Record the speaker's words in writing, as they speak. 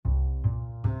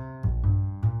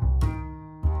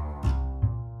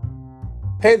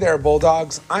Hey there,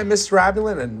 Bulldogs. I'm Mr.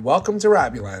 Rabuland, and welcome to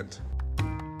Rabuland.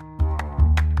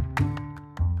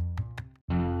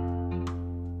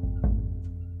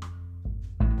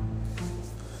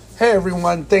 Hey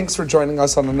everyone, thanks for joining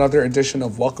us on another edition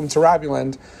of Welcome to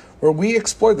Rabuland, where we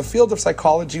explore the field of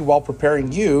psychology while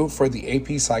preparing you for the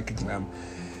AP Psych exam.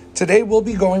 Today we'll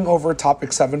be going over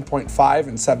topic 7.5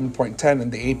 and 7.10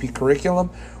 in the AP curriculum,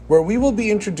 where we will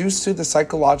be introduced to the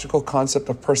psychological concept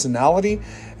of personality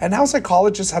and how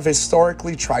psychologists have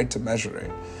historically tried to measure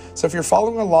it. So if you're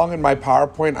following along in my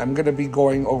PowerPoint, I'm going to be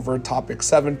going over topic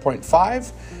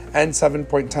 7.5 and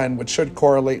 7.10, which should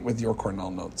correlate with your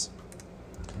Cornell notes.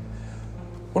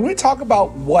 When we talk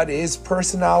about what is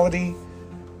personality,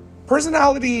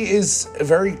 personality is a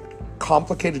very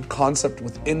complicated concept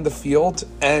within the field,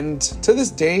 and to this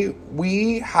day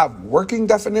we have working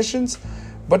definitions,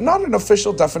 but not an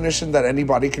official definition that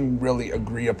anybody can really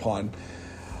agree upon.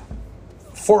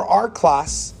 For our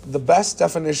class, the best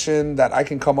definition that I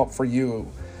can come up for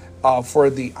you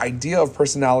for the idea of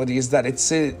personality is that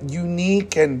it's a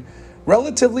unique and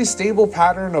relatively stable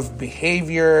pattern of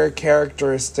behavior,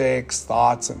 characteristics,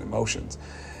 thoughts, and emotions.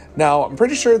 Now, I'm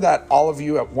pretty sure that all of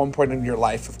you at one point in your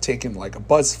life have taken like a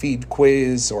BuzzFeed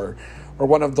quiz or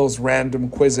one of those random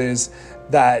quizzes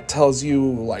that tells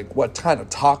you like what kind of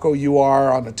taco you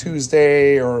are on a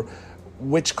Tuesday or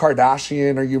which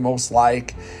Kardashian are you most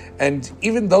like. And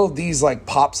even though these like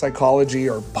pop psychology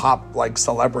or pop like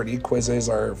celebrity quizzes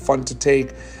are fun to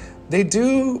take, they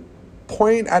do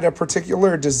point at a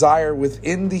particular desire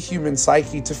within the human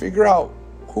psyche to figure out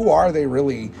who are they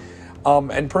really.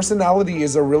 And personality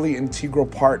is a really integral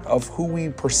part of who we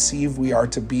perceive we are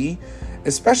to be,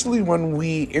 especially when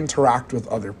we interact with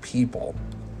other people.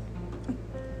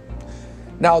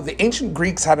 Now, the ancient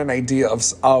Greeks had an idea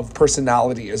of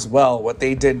personality as well. What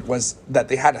they did was that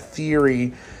they had a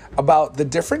theory about the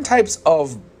different types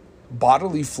of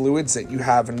bodily fluids that you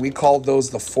have, and we called those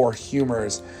the four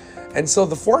humors. And so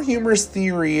the four humors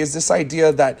theory is this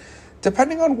idea that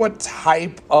depending on what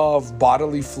type of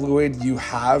bodily fluid you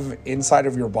have inside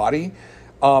of your body,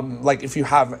 like if you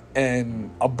have an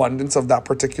abundance of that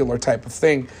particular type of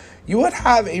thing, you would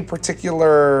have a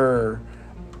particular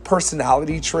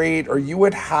personality trait, or you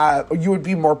would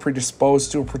be more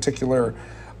predisposed to a particular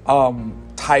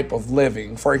type of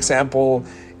living. For example,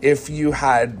 if you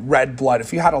had red blood,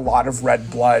 if you had a lot of red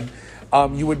blood,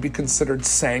 you would be considered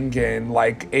sanguine,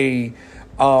 like you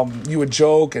would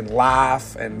joke and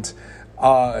laugh, and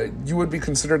you would be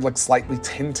considered like slightly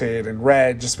tinted and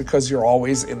red just because you're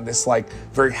always in this like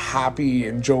very happy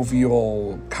and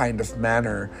jovial kind of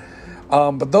manner.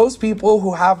 But those people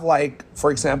who have like,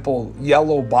 for example,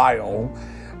 yellow bile,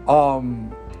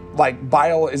 like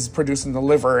bile is produced in the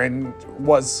liver and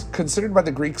was considered by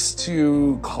the Greeks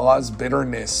to cause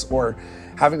bitterness or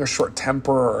having a short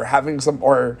temper or having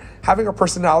a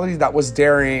personality that was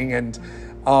daring and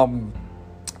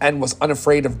was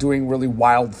unafraid of doing really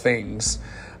wild things.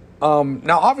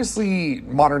 Now, obviously,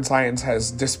 modern science has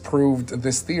disproved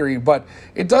this theory, but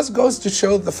it does goes to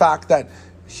show the fact that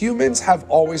humans have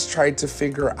always tried to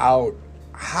figure out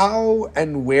how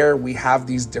and where we have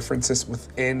these differences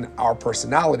within our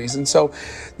personalities. And so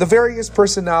the various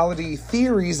personality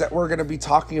theories that we're going to be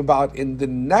talking about in the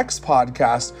next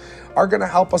podcast are going to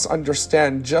help us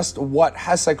understand just what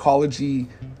has psychology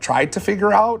tried to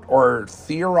figure out or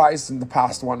theorized in the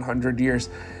past 100 years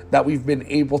that we've been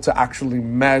able to actually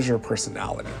measure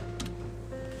personality.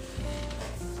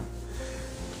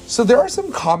 So there are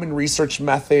some common research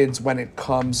methods when it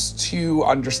comes to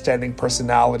understanding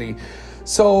personality.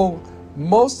 So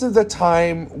most of the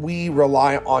time we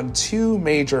rely on two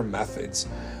major methods.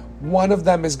 One of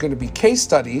them is going to be case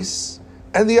studies,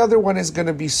 and the other one is going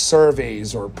to be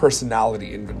surveys or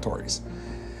personality inventories.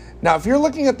 Now, if you're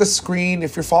looking at the screen,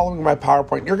 if you're following my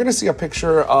PowerPoint, you're going to see a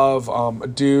picture of a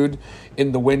dude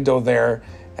in the window there.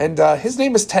 And his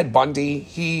name is Ted Bundy.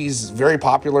 He's very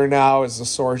popular now as a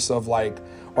source of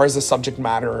as a subject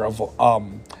matter of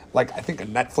I think a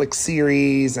Netflix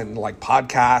series and like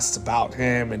podcasts about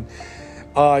him. And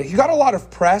he got a lot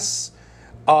of press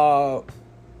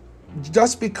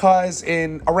just because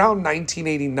in around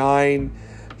 1989,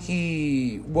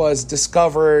 he was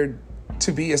discovered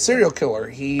to be a serial killer.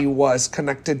 He was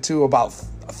connected to about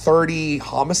 30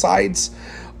 homicides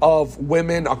of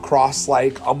women across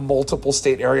like a multiple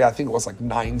state area. I think it was like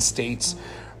 9 states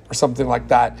or something like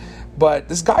that. But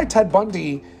this guy, Ted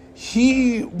Bundy,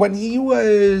 when he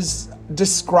was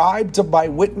described by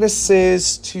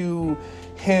witnesses to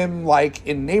him like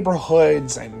in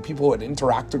neighborhoods and people who had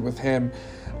interacted with him,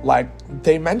 like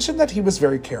they mentioned that he was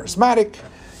very charismatic.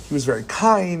 he was very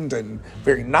kind and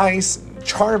very nice and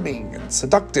charming and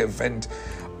seductive. And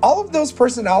all of those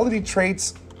personality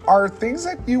traits are things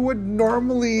that you would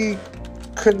normally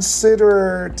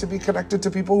consider to be connected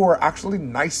to people who are actually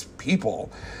nice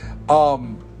people.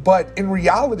 But in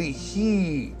reality,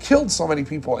 he killed so many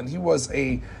people, and he was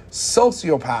a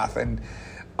sociopath, and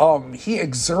he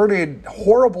exerted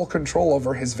horrible control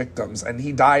over his victims, and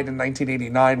he died in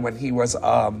 1989 when he was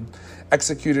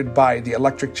executed by the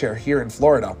electric chair here in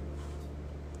Florida.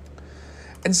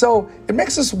 And so it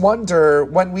makes us wonder,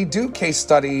 when we do case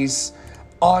studies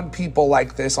on people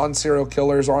like this, on serial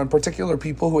killers, or on particular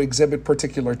people who exhibit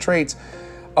particular traits,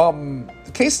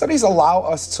 case studies allow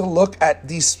us to look at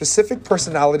these specific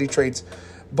personality traits.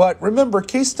 But remember,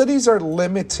 case studies are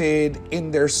limited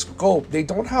in their scope. They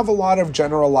don't have a lot of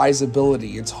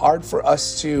generalizability. It's hard for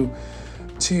us to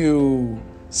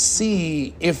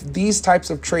see if these types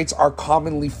of traits are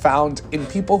commonly found in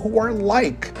people who are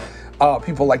like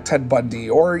people like Ted Bundy,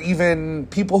 or even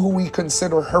people who we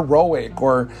consider heroic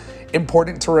or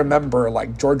important to remember,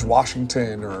 like George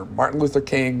Washington or Martin Luther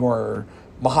King or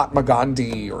Mahatma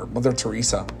Gandhi or Mother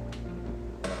Teresa.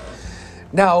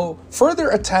 Now, further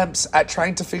attempts at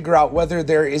trying to figure out whether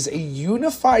there is a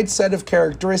unified set of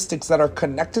characteristics that are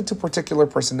connected to particular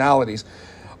personalities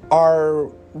are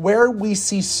where we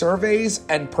see surveys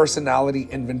and personality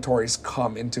inventories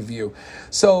come into view.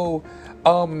 So,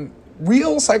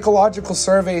 real psychological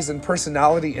surveys and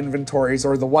personality inventories,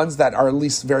 or the ones that are at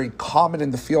least very common in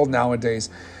the field nowadays,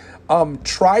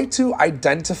 try to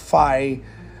identify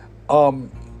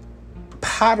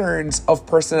patterns of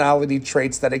personality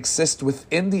traits that exist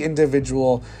within the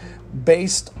individual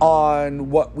based on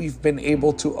what we've been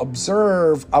able to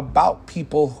observe about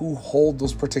people who hold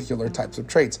those particular types of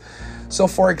traits. So,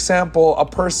 for example, a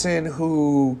person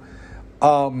who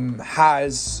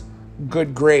has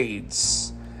good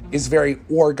grades, is very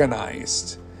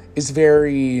organized, is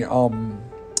very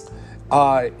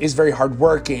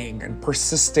hardworking and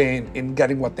persistent in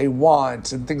getting what they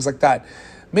want and things like that.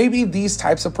 Maybe these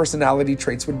types of personality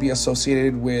traits would be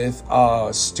associated with a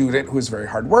student who's very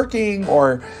hardworking,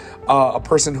 or a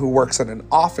person who works in an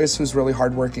office who's really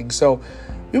hardworking. So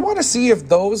we want to see if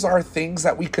those are things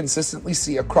that we consistently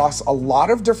see across a lot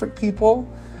of different people,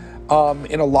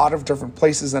 in a lot of different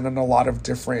places and in a lot of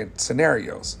different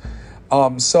scenarios.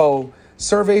 So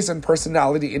surveys and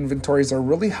personality inventories are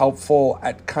really helpful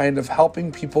at kind of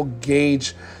helping people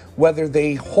gauge whether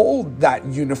they hold that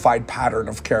unified pattern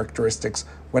of characteristics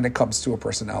when it comes to a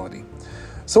personality.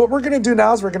 So what we're going to do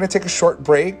now is we're going to take a short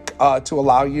break to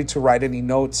allow you to write any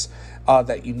notes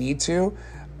that you need to.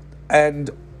 And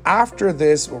after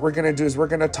this, what we're going to do is we're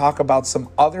going to talk about some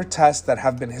other tests that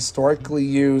have been historically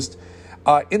used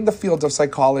in the field of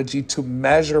psychology to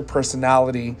measure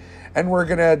personality. And we're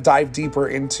going to dive deeper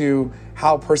into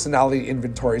how personality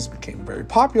inventories became very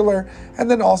popular, and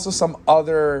then also some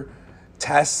other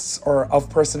tests or of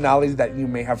personality that you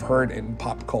may have heard in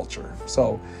pop culture.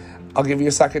 So I'll give you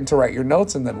a second to write your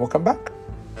notes, and then we'll come back.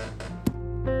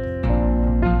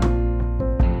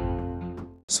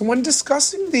 So when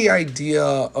discussing the idea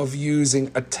of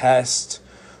using a test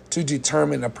to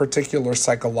determine a particular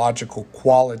psychological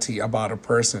quality about a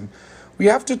person, we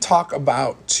have to talk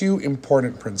about two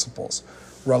important principles: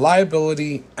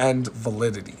 reliability and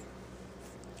validity.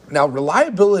 Now,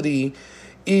 reliability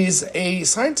is a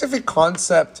scientific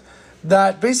concept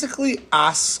that basically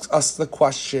asks us the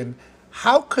question,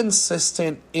 how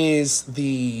consistent is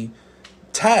the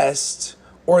test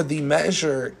or the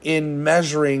measure in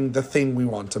measuring the thing we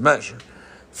want to measure?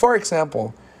 For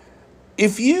example,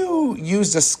 if you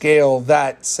used a scale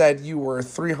that said you were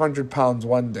 300 pounds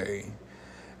one day,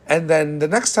 and then the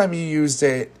next time you used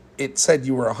it, it said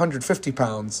you were 150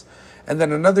 pounds, and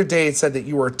then another day it said that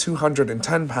you were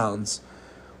 210 pounds,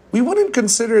 we wouldn't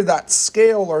consider that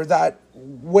scale or that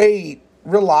weight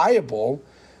reliable,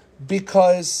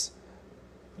 because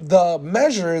the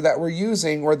measure that we're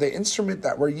using, or the instrument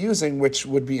that we're using, which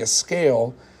would be a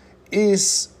scale,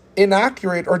 is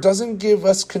inaccurate or doesn't give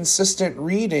us consistent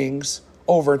readings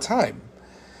over time.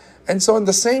 And so in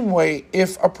the same way,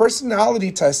 if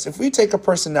we take a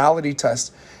personality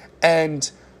test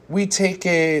and we take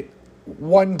it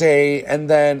one day and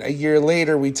then a year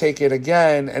later we take it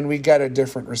again and we get a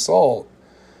different result,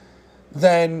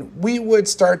 then we would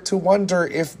start to wonder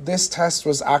if this test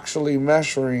was actually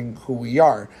measuring who we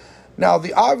are. Now,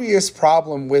 the obvious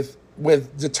problem with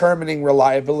determining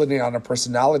reliability on a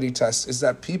personality test is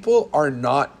that people are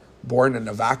not born in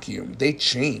a vacuum. They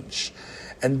change,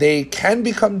 and they can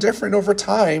become different over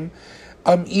time,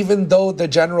 even though the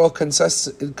general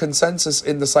consensus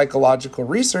in the psychological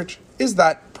research is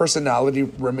that personality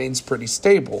remains pretty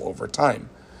stable over time.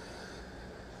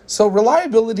 So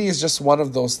reliability is just one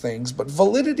of those things, but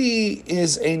validity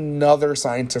is another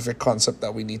scientific concept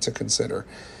that we need to consider.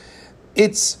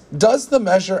 Does the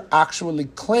measure actually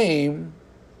claim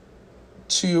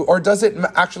to, or does it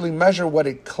actually measure what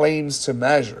it claims to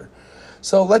measure?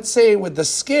 So let's say with the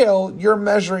scale, you're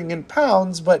measuring in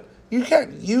pounds, but you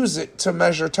can't use it to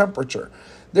measure temperature.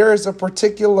 There is a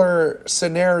particular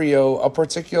scenario, a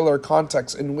particular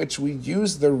context in which we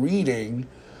use the reading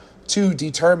to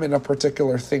determine a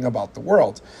particular thing about the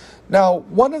world. Now,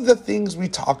 one of the things we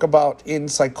talk about in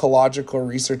psychological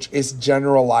research is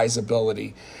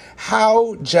generalizability.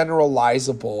 How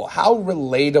generalizable, how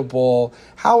relatable,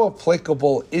 how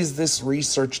applicable is this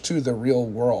research to the real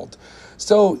world?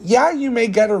 So, yeah, you may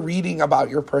get a reading about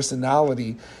your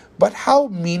personality, but how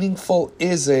meaningful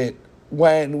is it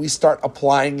when we start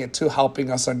applying it to helping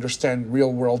us understand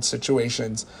real world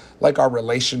situations like our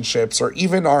relationships or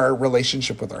even our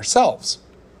relationship with ourselves?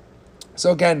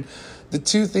 So again, the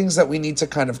two things that we need to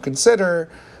kind of consider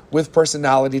with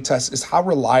personality tests is how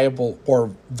reliable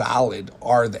or valid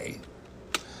are they?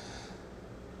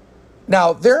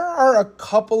 Now, there are a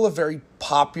couple of very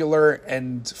popular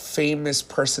and famous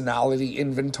personality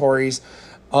inventories.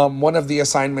 One of the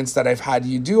assignments that I've had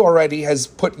you do already has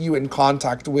put you in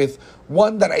contact with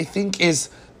one that I think is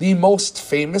the most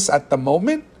famous at the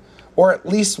moment, or at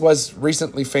least was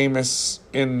recently famous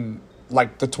in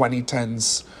like the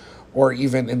 2010s or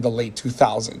even in the late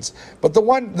 2000s. But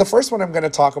the first one I'm going to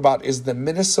talk about is the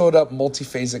Minnesota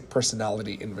Multiphasic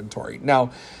Personality Inventory.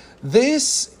 Now,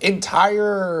 this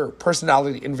entire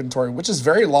personality inventory, which is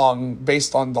very long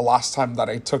based on the last time that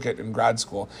I took it in grad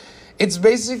school, it's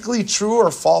basically true or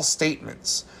false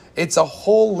statements. It's a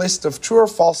whole list of true or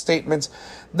false statements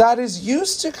that is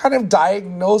used to kind of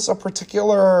diagnose a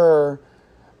particular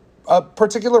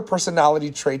personality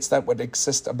traits that would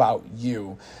exist about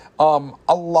you.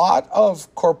 A lot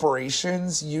of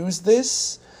corporations use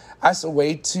this as a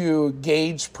way to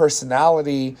gauge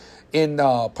personality in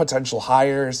potential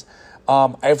hires.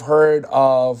 I've heard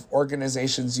of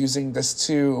organizations using this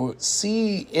to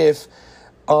see if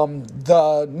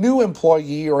the new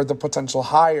employee or the potential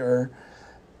hire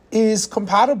is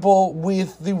compatible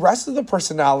with the rest of the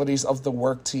personalities of the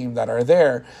work team that are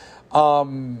there.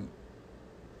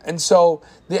 And so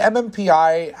the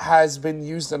MMPI has been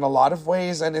used in a lot of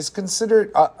ways and is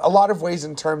considered a lot of ways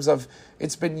in terms of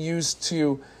it's been used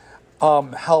to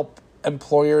help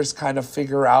employers kind of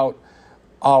figure out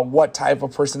what type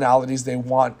of personalities they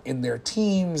want in their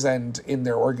teams and in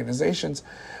their organizations.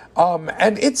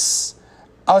 And it's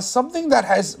something that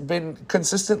has been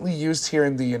consistently used here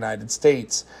in the United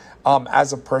States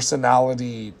as a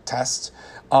personality test.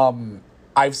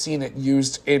 I've seen it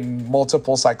used in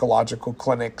multiple psychological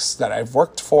clinics that I've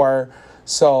worked for.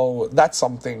 So that's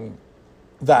something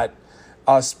that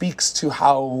speaks to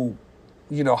how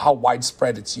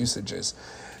widespread its usage is.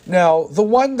 Now, the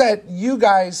one that you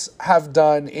guys have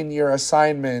done in your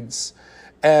assignments,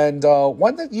 and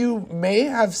one that you may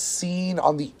have seen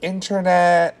on the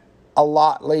internet a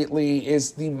lot lately,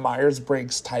 is the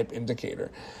Myers-Briggs Type Indicator.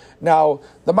 Now,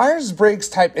 the Myers-Briggs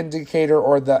Type Indicator,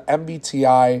 or the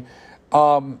MBTI,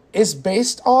 is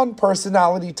based on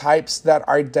personality types that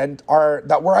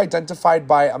were identified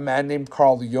by a man named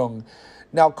Carl Jung.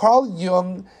 Now, Carl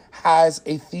Jung has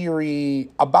a theory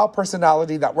about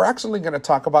personality that we're actually going to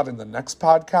talk about in the next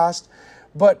podcast.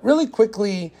 But really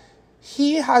quickly,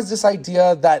 he has this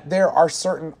idea that there are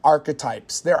certain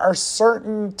archetypes. There are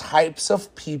certain types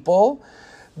of people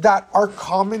that are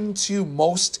common to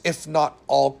most, if not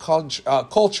all,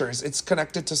 cultures. It's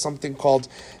connected to something called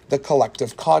the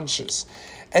collective conscious.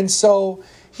 And so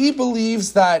he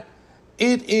believes that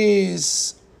it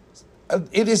is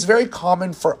very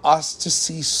common for us to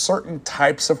see certain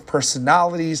types of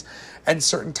personalities and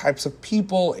certain types of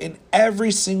people in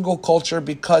every single culture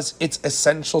because it's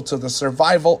essential to the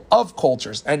survival of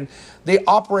cultures. And they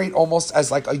operate almost as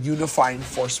like a unifying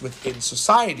force within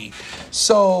society.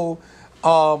 So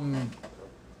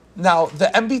now, the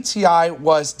MBTI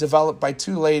was developed by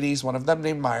two ladies, one of them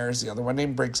named Myers, the other one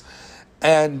named Briggs.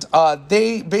 And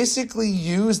they basically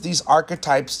use these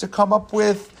archetypes to come up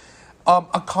with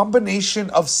a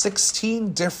combination of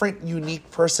 16 different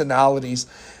unique personalities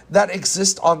that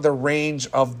exist on the range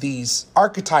of these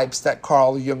archetypes that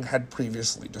Carl Jung had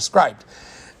previously described.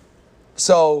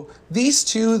 So these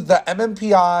two, the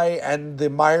MMPI and the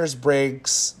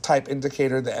Myers-Briggs Type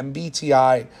Indicator, the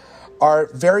MBTI, are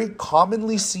very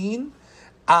commonly seen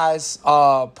as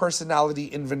personality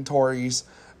inventories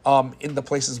in the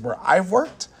places where I've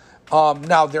worked.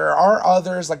 Now, there are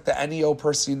others like the NEO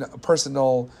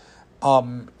personal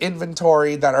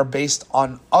inventory that are based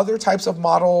on other types of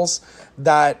models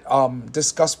that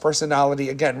discuss personality.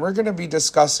 Again, we're going to be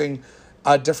discussing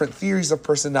different theories of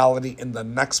personality in the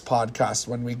next podcast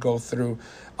when we go through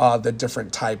the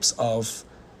different types of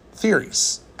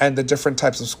theories and the different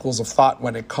types of schools of thought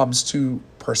when it comes to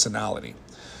personality.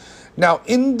 Now,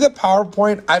 in the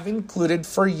PowerPoint, I've included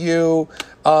for you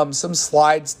some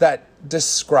slides that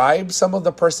describe some of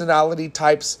the personality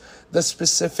types, the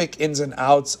specific ins and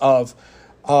outs of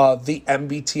the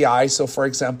MBTI. So, for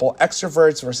example,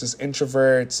 extroverts versus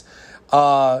introverts,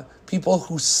 people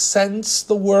who sense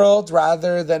the world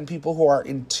rather than people who are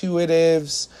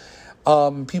intuitives,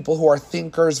 people who are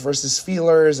thinkers versus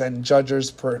feelers, and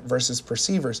judges versus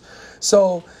perceivers.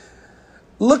 So,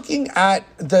 looking at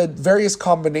the various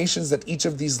combinations that each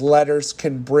of these letters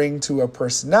can bring to a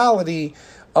personality,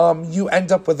 you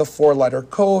end up with a 4-letter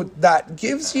code that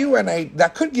gives you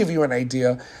that could give you an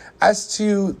idea as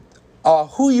to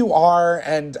who you are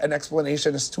and an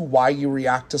explanation as to why you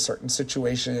react to certain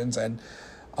situations and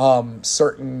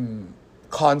certain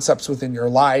concepts within your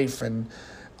life and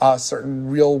certain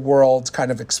real world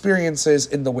kind of experiences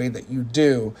in the way that you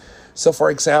do. So, for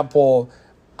example,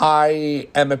 I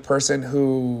am a person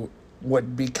who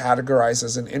would be categorized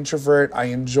as an introvert.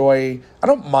 I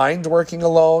don't mind working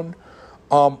alone.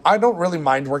 I don't really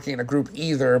mind working in a group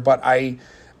either, but I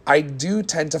do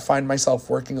tend to find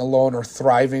myself working alone or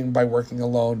thriving by working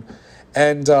alone.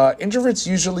 And introverts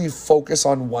usually focus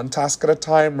on one task at a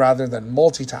time rather than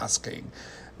multitasking.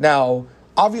 Now,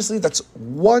 obviously, that's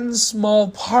one small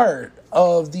part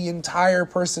of the entire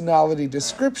personality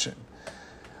description.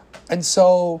 And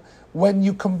so when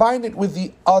you combine it with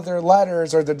the other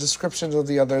letters or the descriptions of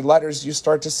the other letters, you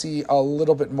start to see a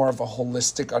little bit more of a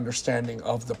holistic understanding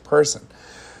of the person.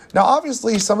 Now,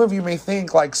 obviously, some of you may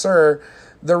think, like, sir,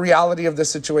 the reality of the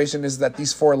situation is that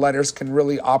these 4 letters can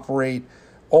really operate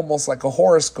almost like a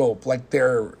horoscope, like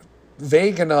they're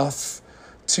vague enough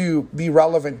to be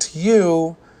relevant to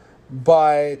you,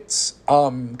 but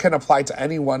can apply to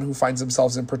anyone who finds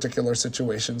themselves in particular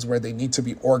situations where they need to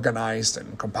be organized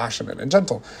and compassionate and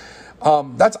gentle.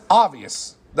 That's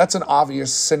obvious. That's an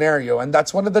obvious scenario. And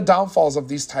that's one of the downfalls of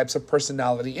these types of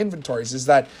personality inventories is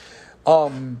that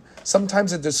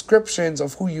sometimes the descriptions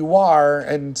of who you are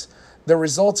and the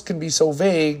results can be so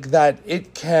vague that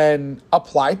it can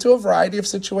apply to a variety of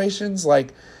situations.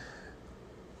 Like,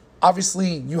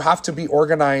 obviously, you have to be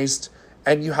organized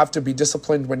and you have to be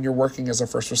disciplined when you're working as a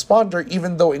first responder,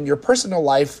 even though in your personal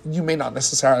life, you may not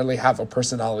necessarily have a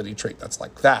personality trait that's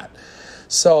like that.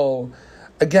 So,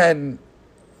 again,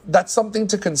 that's something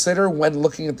to consider when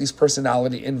looking at these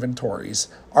personality inventories.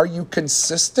 Are you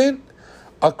consistent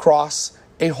across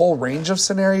a whole range of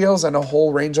scenarios and a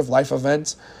whole range of life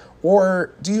events?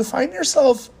 Or do you find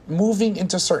yourself moving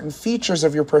into certain features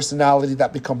of your personality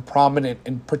that become prominent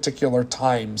in particular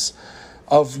times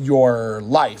of your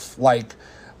life? Like,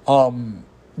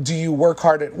 do you work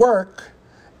hard at work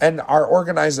and are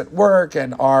organized at work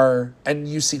and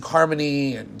you seek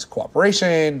harmony and cooperation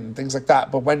and things like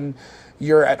that, but when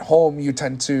you're at home, you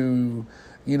tend to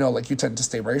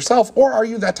stay by yourself? Or are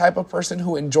you that type of person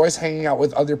who enjoys hanging out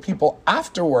with other people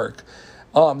after work?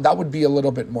 That would be a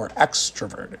little bit more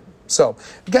extroverted. So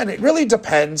again, it really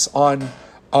depends on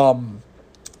how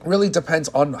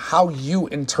you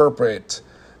interpret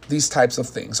these types of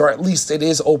things, or at least it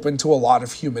is open to a lot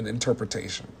of human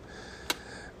interpretation.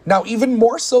 Now, even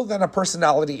more so than a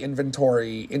personality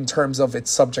inventory in terms of its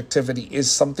subjectivity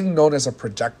is something known as a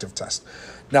projective test.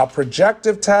 Now,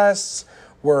 projective tests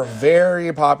were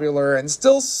very popular and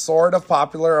still sort of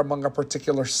popular among a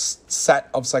particular set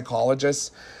of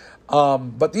psychologists.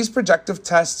 But these projective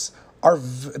tests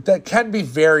that can be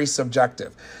very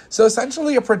subjective. So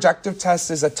essentially, a projective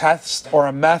test is a test or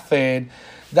a method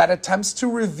that attempts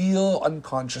to reveal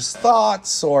unconscious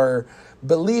thoughts or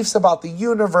beliefs about the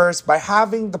universe by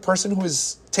having the person who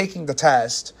is taking the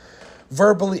test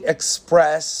verbally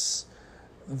express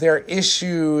their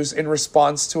issues in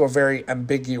response to a very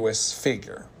ambiguous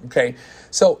figure. Okay,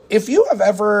 so if you have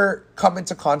ever come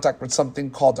into contact with something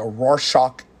called a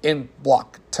Rorschach ink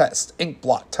blot test.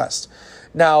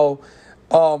 Now,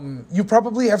 you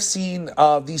probably have seen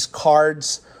these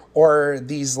cards or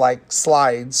these like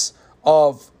slides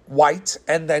of white,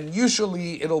 and then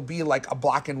usually it'll be like a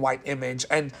black and white image,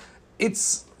 and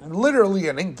it's literally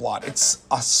an ink blot. It's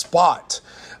a spot,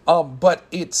 but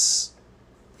it's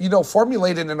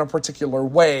formulated in a particular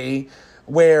way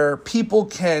where people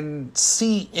can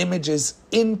see images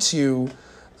into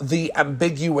the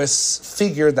ambiguous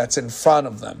figure that's in front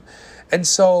of them. And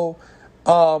so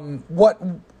what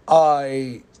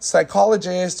a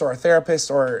psychologist or a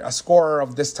therapist or a scorer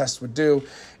of this test would do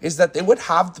is that they would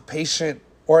have the patient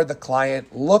or the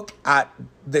client look at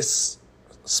this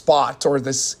spot or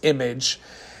this image,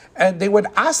 and they would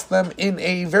ask them in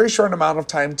a very short amount of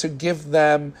time to give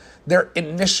them their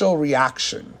initial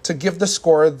reaction, to give the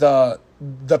scorer the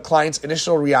client's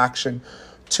initial reaction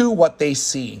to what they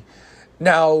see.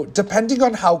 Now, depending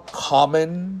on how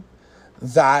common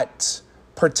that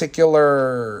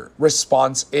particular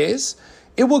response is,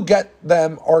 it will get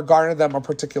them or garner them a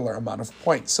particular amount of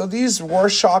points. So these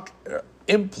Rorschach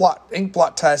ink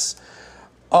blot tests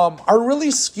are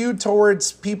really skewed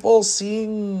towards people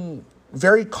seeing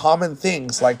very common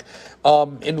things. Like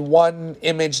in one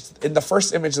image, in the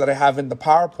first image that I have in the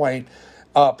PowerPoint,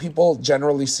 people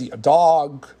generally see a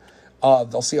dog,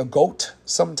 they'll see a goat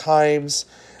sometimes,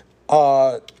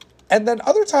 and then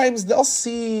other times they'll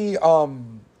see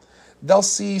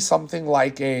something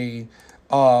like a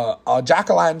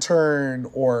jack-o'-lantern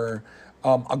or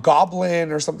a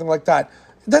goblin or something like that.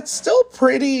 That's still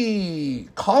pretty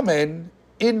common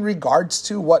in regards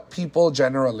to what people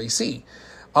generally see.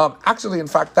 Actually, in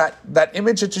fact, that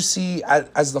image that you see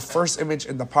as the first image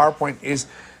in the PowerPoint is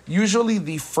usually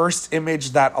the first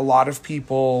image that a lot of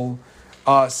people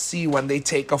see when they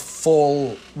take a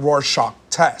full Rorschach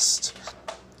test.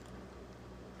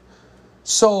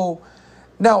 So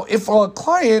now, if a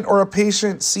client or a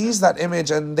patient sees that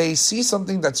image and they see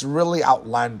something that's really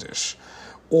outlandish,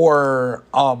 or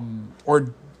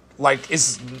like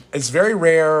is very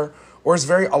rare, or is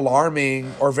very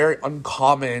alarming, or very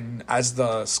uncommon, as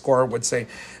the scorer would say,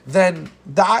 then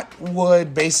that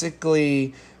would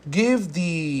basically give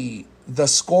the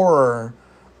scorer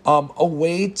a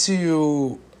way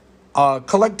to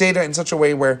collect data in such a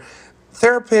way where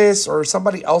therapists or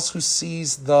somebody else who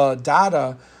sees the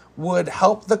data would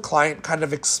help the client kind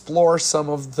of explore some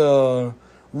of the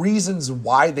reasons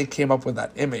why they came up with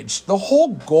that image. The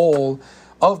whole goal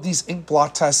of these ink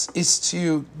blot tests is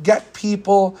to get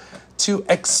people to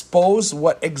expose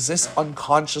what exists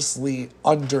unconsciously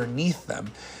underneath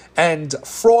them. And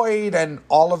Freud and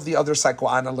all of the other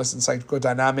psychoanalysts and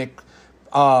psychodynamic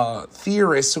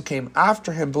theorists who came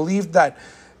after him believed that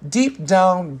deep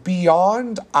down,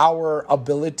 beyond our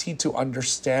ability to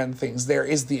understand things, there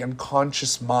is the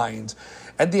unconscious mind.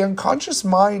 And the unconscious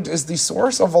mind is the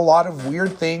source of a lot of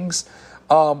weird things,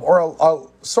 or a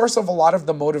source of a lot of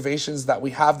the motivations that we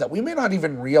have that we may not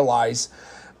even realize.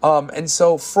 And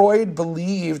so Freud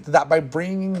believed that by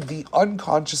bringing the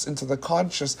unconscious into the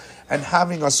conscious and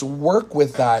having us work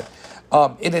with that,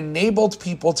 it enabled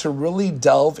people to really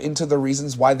delve into the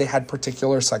reasons why they had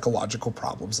particular psychological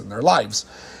problems in their lives.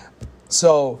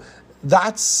 So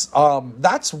that's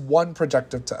one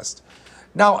projective test.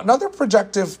 Now, another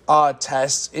projective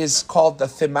test is called the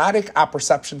thematic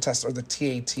apperception test, or the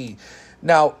TAT.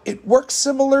 Now, it works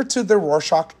similar to the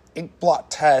Rorschach ink blot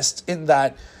test in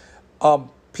that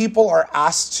people are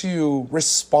asked to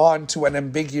respond to an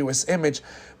ambiguous image,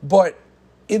 but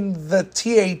in the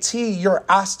TAT, you're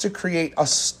asked to create a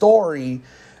story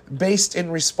based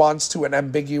in response to an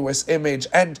ambiguous image.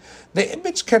 And the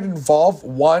image can involve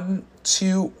 1,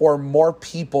 2, or more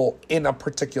people in a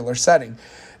particular setting.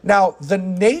 Now, the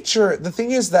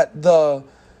thing is that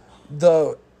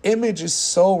the image is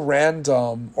so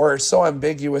random or so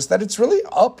ambiguous that it's really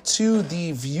up to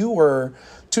the viewer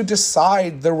to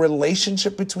decide the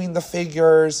relationship between the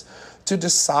figures, to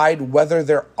decide whether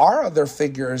there are other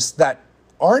figures that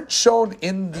aren't shown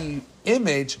in the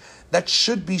image that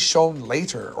should be shown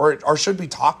later or should be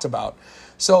talked about.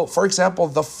 So, for example,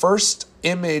 the first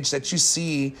image that you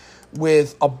see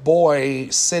with a boy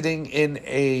sitting in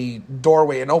a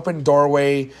doorway, an open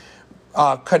doorway,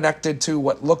 connected to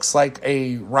what looks like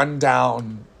a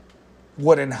rundown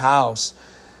wooden house.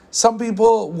 Some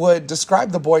people would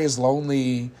describe the boy as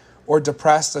lonely or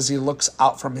depressed as he looks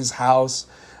out from his house.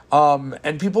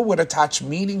 And people would attach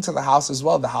meaning to the house as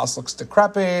well. The house looks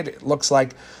decrepit. It looks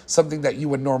like something that you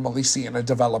would normally see in a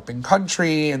developing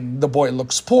country. And the boy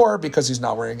looks poor because he's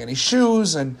not wearing any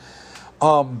shoes. And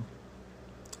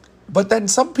but then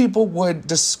some people would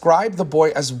describe the boy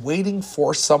as waiting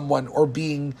for someone or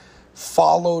being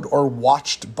followed or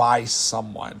watched by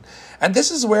someone. And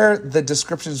this is where the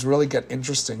descriptions really get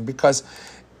interesting, because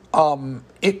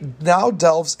it now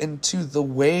delves into the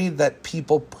way that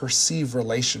people perceive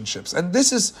relationships. And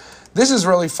this is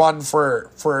really fun for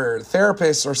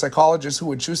therapists or psychologists who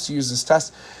would choose to use this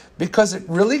test, because it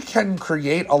really can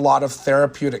create a lot of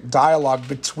therapeutic dialogue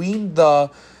between the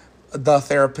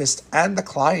therapist and the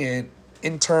client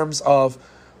in terms of,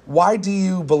 why do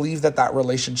you believe that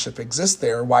relationship exists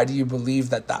there? Why do you believe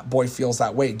that boy feels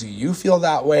that way? Do you feel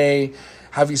that way?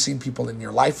 Have you seen people in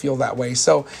your life feel that way?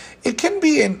 So it can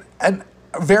be a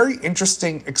very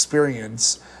interesting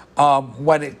experience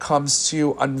when it comes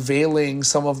to unveiling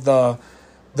some of the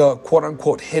the quote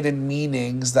unquote hidden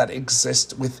meanings that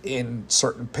exist within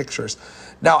certain pictures.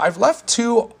 Now, I've left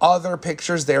two other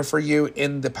pictures there for you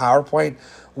in the PowerPoint.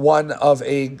 One of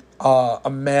a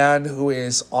man who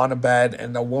is on a bed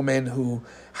and a woman who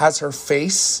has her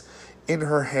face in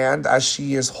her hand as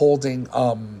she is holding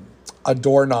a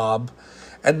doorknob.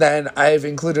 And then I've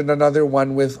included another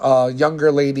one with a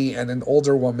younger lady and an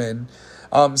older woman.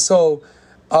 So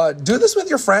do this with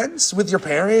your friends, with your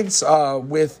parents,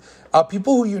 with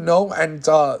people who you know, and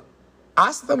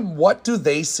ask them what do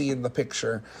they see in the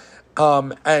picture,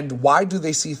 and why do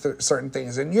they see certain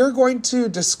things. And you're going to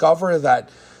discover that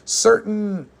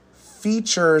certain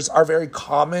features are very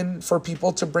common for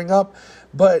people to bring up,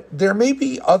 but there may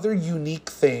be other unique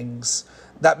things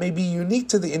that may be unique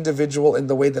to the individual in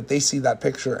the way that they see that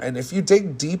picture. And if you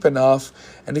dig deep enough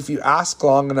and if you ask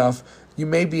long enough, you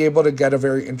may be able to get a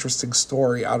very interesting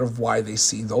story out of why they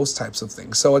see those types of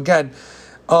things. So again,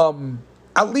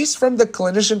 at least from the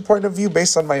clinician point of view,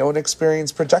 based on my own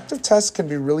experience, projective tests can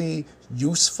be really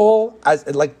useful. As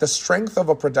like the strength of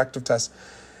a projective test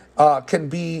can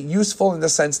be useful in the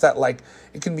sense that like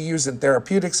it can be used in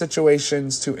therapeutic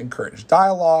situations to encourage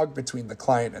dialogue between the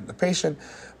client and the patient.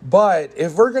 But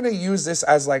if we're going to use this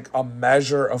as like a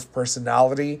measure of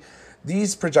personality,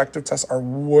 these projective tests are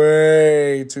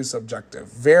way too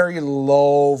subjective, very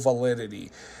low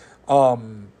validity.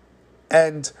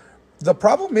 And the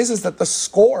problem is that the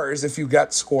scores, if you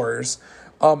get scores,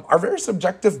 are very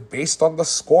subjective based on the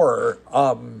scorer.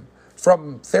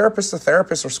 From therapist to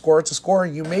therapist or scorer to scorer,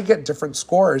 you may get different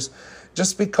scores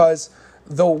just because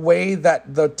the way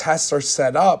that the tests are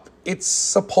set up, it's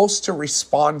supposed to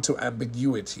respond to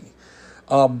ambiguity.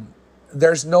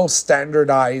 There's no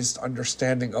standardized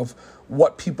understanding of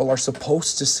what people are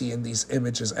supposed to see in these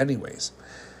images anyways.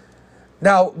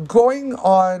 Now, going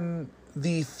on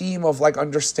the theme of like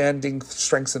understanding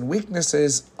strengths and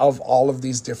weaknesses of all of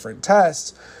these different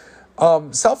tests,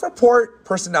 self-report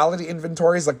personality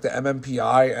inventories like the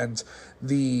MMPI and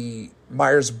the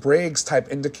Myers-Briggs type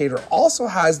indicator also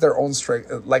has their own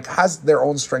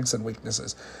strengths and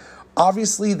weaknesses.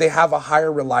 Obviously, they have a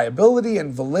higher reliability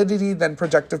and validity than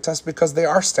projective tests because they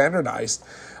are standardized.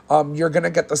 You're going to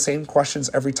get the same questions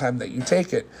every time that you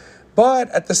take it. But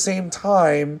at the same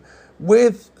time,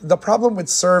 with the problem with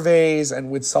surveys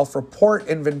and with self-report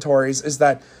inventories is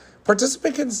that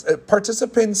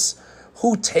participants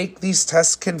who take these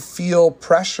tests can feel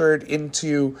pressured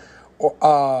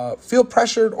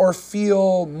or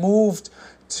feel moved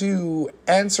to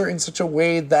answer in such a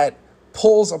way that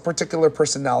pulls a particular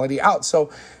personality out. So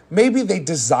maybe they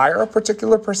desire a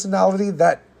particular personality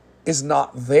that is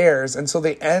not theirs, and so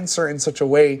they answer in such a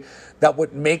way that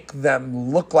would make them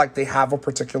look like they have a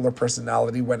particular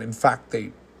personality when in fact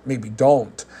they maybe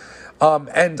don't.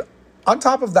 And on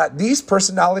top of that, these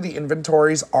personality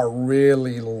inventories are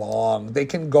really long. They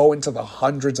can go into the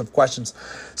hundreds of questions.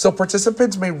 So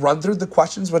participants may run through the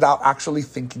questions without actually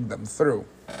thinking them through.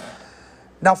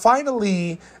 Now,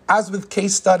 finally, as with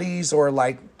case studies or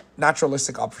like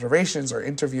naturalistic observations or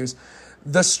interviews,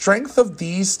 the strength of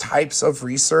these types of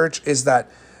research is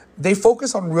that they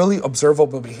focus on really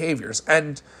observable behaviors.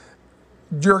 And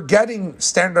you're getting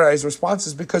standardized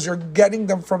responses because you're getting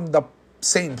them from the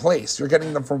same place. You're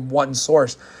getting them from one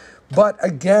source. But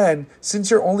again, since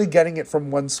you're only getting it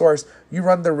from one source, you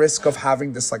run the risk of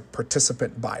having this like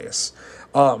participant bias.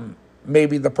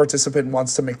 Maybe the participant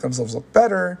wants to make themselves look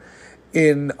better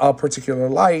in a particular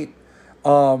light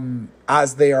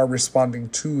as they are responding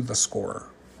to the scorer.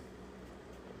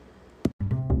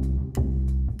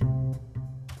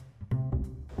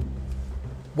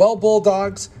 Well,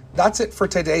 Bulldogs, that's it for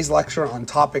today's lecture on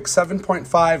topic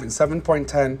 7.5 and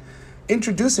 7.10,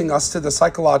 introducing us to the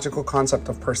psychological concept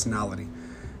of personality.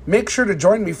 Make sure to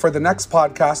join me for the next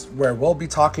podcast where we'll be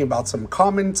talking about some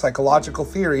common psychological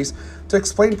theories to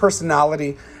explain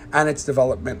personality and its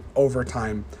development over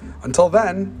time. Until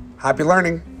then, happy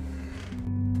learning.